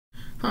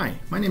Hi,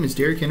 my name is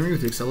Derek Henry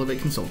with Elevate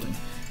Consulting.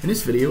 In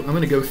this video, I'm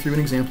going to go through an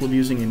example of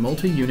using a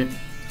multi-unit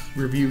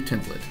review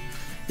template.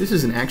 This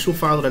is an actual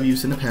file that I've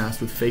used in the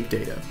past with fake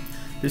data.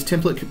 This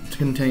template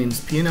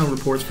contains P&L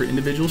reports for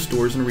individual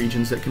stores and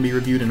regions that can be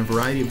reviewed in a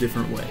variety of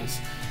different ways.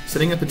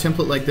 Setting up a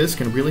template like this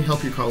can really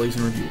help your colleagues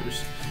and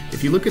reviewers.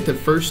 If you look at the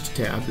first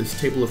tab, this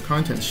table of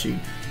contents sheet,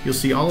 you'll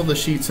see all of the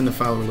sheets in the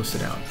file are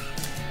listed out.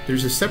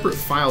 There's a separate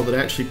file that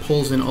actually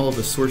pulls in all of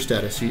the source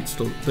data sheets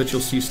that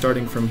you'll see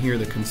starting from here,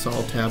 the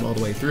Console tab, all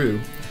the way through,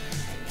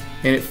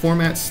 and it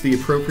formats the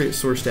appropriate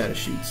source data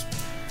sheets.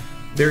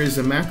 There is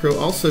a macro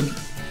also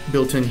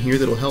built in here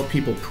that'll help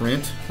people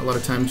print. A lot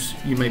of times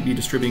you might be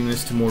distributing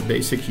this to more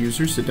basic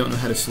users that don't know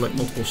how to select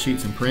multiple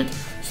sheets and print,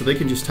 so they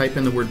can just type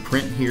in the word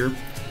print here,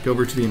 go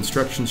over to the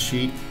instructions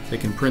sheet, they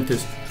can print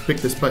this, click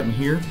this button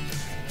here,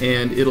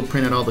 and it'll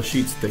print out all the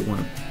sheets that they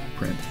want to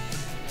print.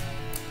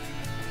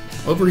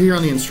 Over here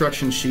on the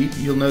instruction sheet,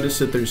 you'll notice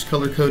that there's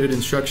color-coded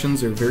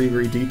instructions. They're very,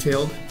 very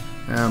detailed.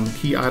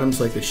 Key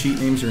items like the sheet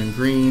names are in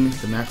green,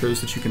 the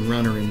macros that you can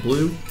run are in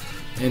blue,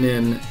 and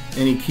then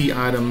any key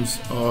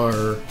items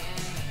are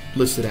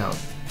listed out.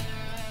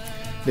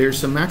 There's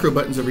some macro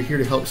buttons over here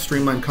to help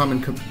streamline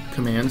common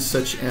commands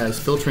such as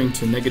filtering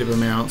to negative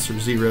amounts or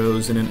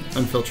zeros and then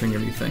unfiltering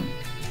everything.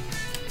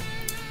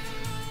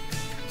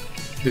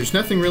 There's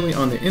nothing really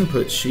on the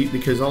input sheet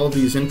because all of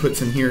these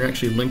inputs in here are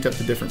actually linked up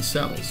to different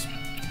cells.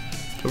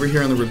 Over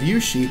here on the review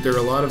sheet, there are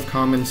a lot of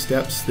common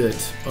steps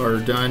that are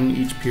done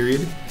each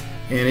period,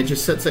 and it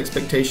just sets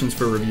expectations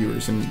for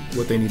reviewers and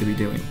what they need to be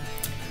doing.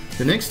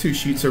 The next two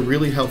sheets are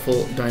really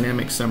helpful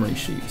dynamic summary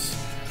sheets.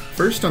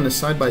 First, on the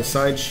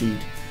side-by-side sheet,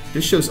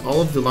 this shows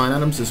all of the line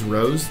items as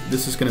rows.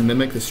 This is going to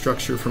mimic the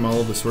structure from all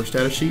of the source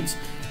data sheets,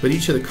 but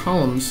each of the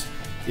columns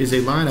is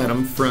a line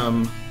item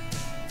from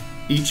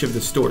each of the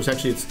stores.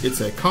 Actually,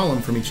 it's a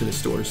column from each of the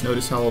stores.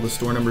 Notice how all the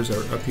store numbers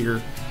are up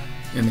here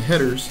in the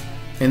headers,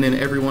 and then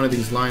every one of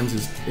these lines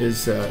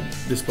is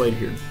displayed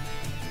here.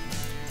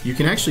 You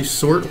can actually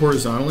sort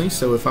horizontally,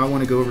 so if I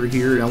want to go over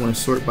here and I want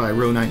to sort by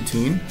row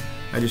 19,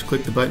 I just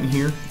click the button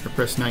here, or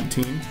press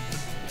 19.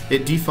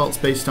 It defaults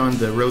based on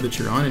the row that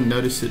you're on, and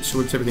notice it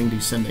sorts everything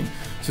descending.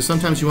 So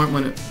sometimes you might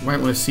want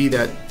to see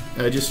that.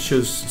 It just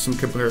shows some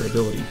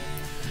comparability.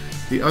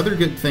 The other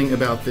good thing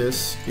about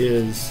this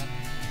is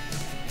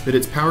that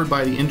it's powered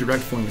by the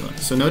indirect formula.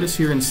 So notice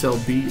here in cell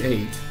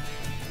B8,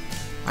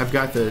 I've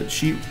got the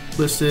sheet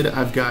listed,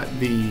 I've got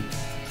the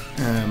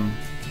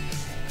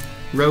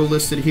row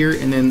listed here,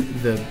 and then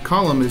the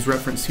column is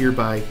referenced here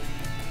by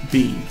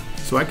B.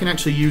 So I can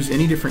actually use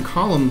any different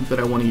column that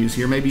I want to use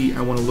here. Maybe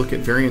I want to look at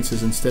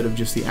variances instead of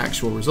just the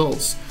actual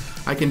results.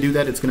 I can do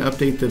that. It's going to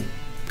update the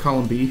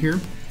column B here.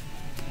 And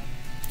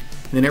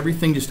then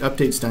everything just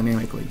updates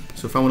dynamically.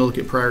 So if I want to look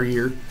at prior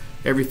year,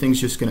 everything's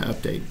just going to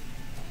update.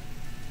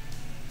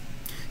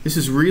 This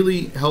is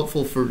really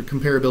helpful for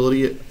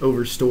comparability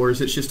over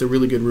stores. It's just a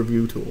really good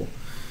review tool.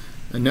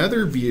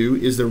 Another view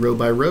is the row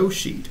by row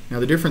sheet. Now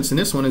the difference in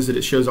this one is that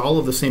it shows all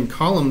of the same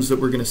columns that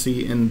we're going to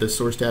see in the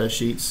source data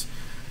sheets,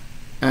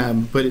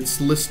 but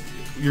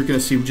you're going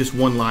to see just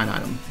one line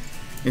item.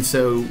 And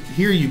so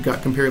here you've got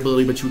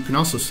comparability, but you can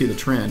also see the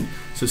trend.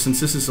 So since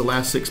this is the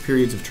last 6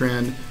 periods of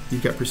trend,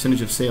 you've got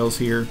percentage of sales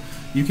here.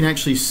 You can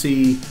actually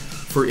see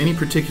for any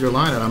particular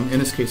line item, in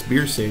this case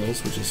beer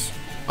sales, which is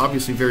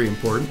obviously very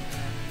important,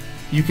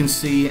 you can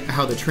see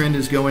how the trend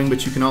is going,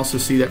 but you can also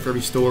see that for every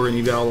store, and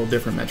you've got all the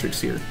different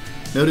metrics here.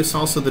 Notice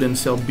also that in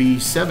cell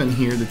B7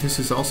 here that this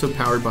is also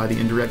powered by the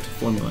indirect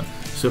formula.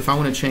 So if I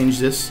want to change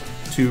this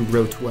to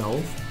row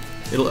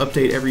 12, it'll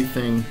update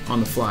everything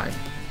on the fly.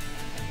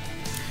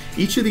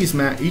 Each of these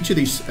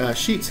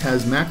sheets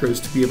has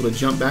macros to be able to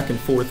jump back and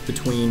forth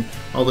between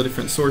all the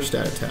different source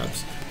data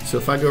tabs. So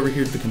if I go over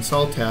here to the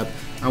Console tab,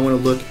 I want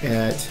to look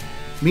at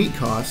meat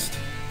cost.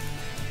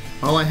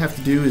 All I have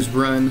to do is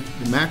run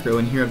the macro,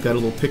 and here I've got a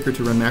little picker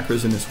to run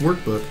macros in this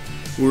workbook.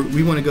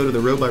 We want to go to the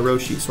row by row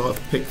sheet, so I'll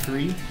have to pick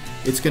 3.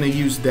 It's going to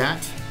use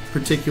that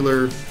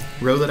particular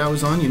row that I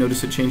was on. You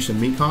notice it changed to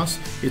meat cost.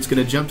 It's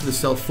going to jump to the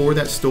cell for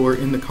that store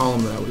in the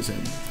column that I was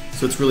in.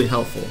 So it's really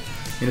helpful.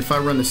 And if I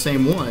run the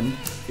same one,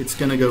 it's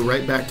going to go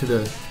right back to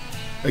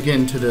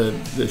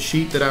the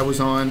sheet that I was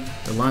on,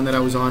 the line that I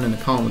was on, and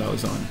the column that I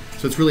was on.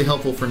 So it's really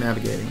helpful for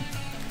navigating.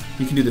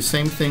 You can do the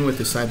same thing with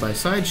the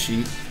side-by-side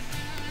sheet.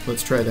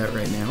 Let's try that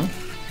right now.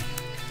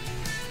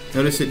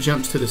 Notice it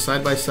jumps to the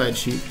side-by-side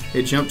sheet.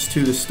 It jumps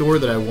to the store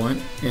that I want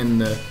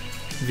and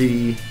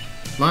the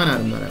line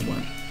item that I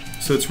want.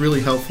 So it's really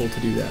helpful to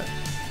do that.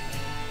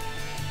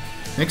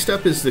 Next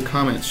up is the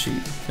comments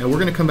sheet. Now we're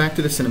going to come back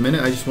to this in a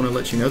minute. I just want to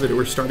let you know that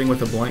we're starting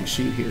with a blank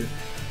sheet here.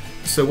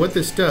 So what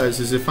this does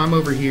is if I'm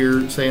over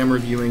here, say I'm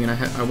reviewing and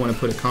I want to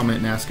put a comment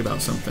and ask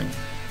about something,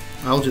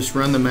 I'll just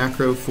run the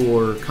macro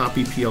for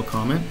copy PL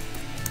comment.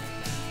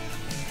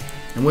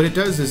 And what it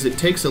does is it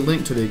takes a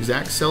link to the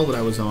exact cell that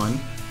I was on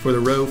for the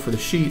row for the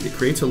sheet. It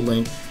creates a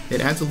link.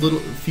 It adds a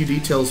few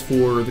details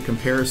for the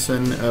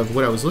comparison of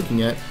what I was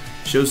looking at.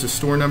 Shows the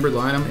store number, the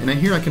line item, and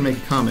here I can make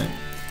a comment.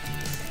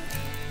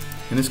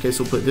 In this case,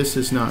 we'll put "This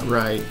is not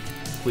right.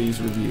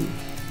 Please review."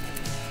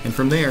 And And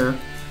from there,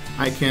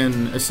 I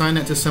can assign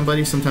that to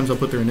somebody. Sometimes I'll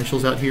put their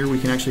initials out here. We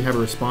can actually have a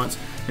response.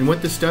 And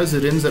what this does,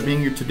 it ends up being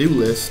your to-do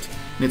list.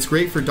 And it's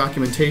great for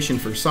documentation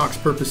for SOX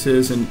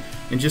purposes and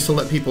just to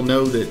let people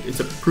know that it's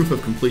a proof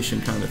of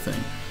completion kind of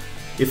thing.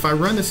 If I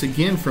run this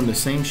again from the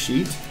same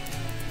sheet,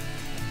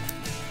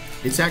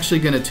 it's actually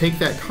going to take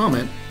that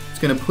comment, it's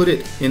going to put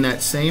it in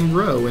that same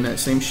row, in that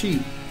same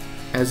sheet,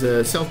 as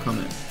a self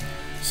comment.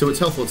 So it's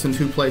helpful, it's in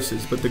two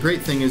places. But the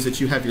great thing is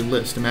that you have your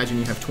list. Imagine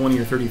you have 20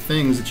 or 30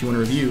 things that you want to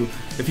review.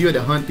 If you had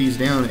to hunt these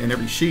down in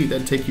every sheet,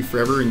 that'd take you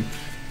forever, and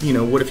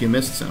what if you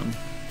missed some?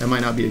 That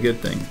might not be a good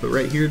thing. But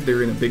right here,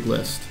 they're in a big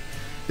list.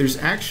 There's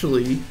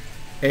actually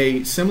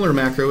a similar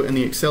macro in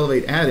the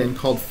Accelerate add-in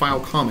called File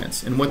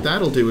Comments. And what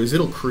that'll do is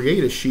it'll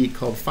create a sheet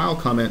called File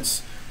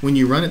Comments when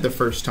you run it the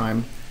first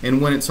time.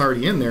 And when it's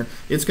already in there,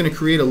 it's going to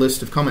create a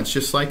list of comments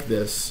just like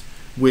this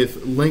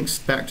with links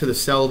back to the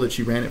cell that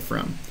you ran it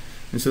from.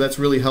 And so that's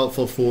really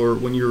helpful for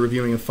when you're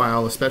reviewing a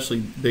file, especially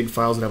big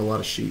files that have a lot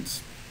of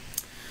sheets.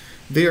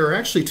 There are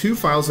actually two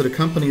files that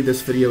accompany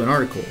this video and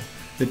article.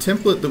 The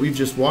template that we've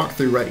just walked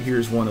through right here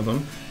is one of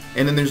them.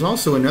 And then there's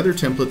also another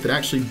template that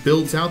actually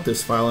builds out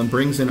this file and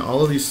brings in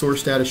all of these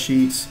source data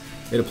sheets.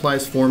 It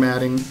applies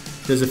formatting,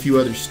 does a few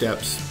other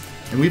steps.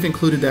 And we've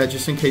included that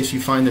just in case you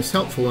find this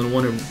helpful and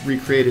want to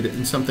recreate it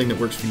in something that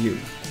works for you.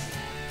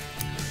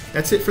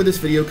 That's it for this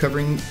video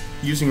covering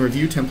using a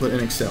review template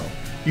in Excel.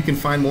 You can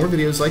find more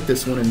videos like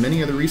this one and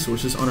many other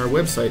resources on our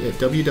website at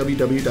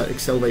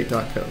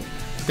www.accelerate.co.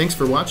 Thanks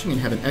for watching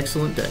and have an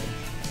excellent day.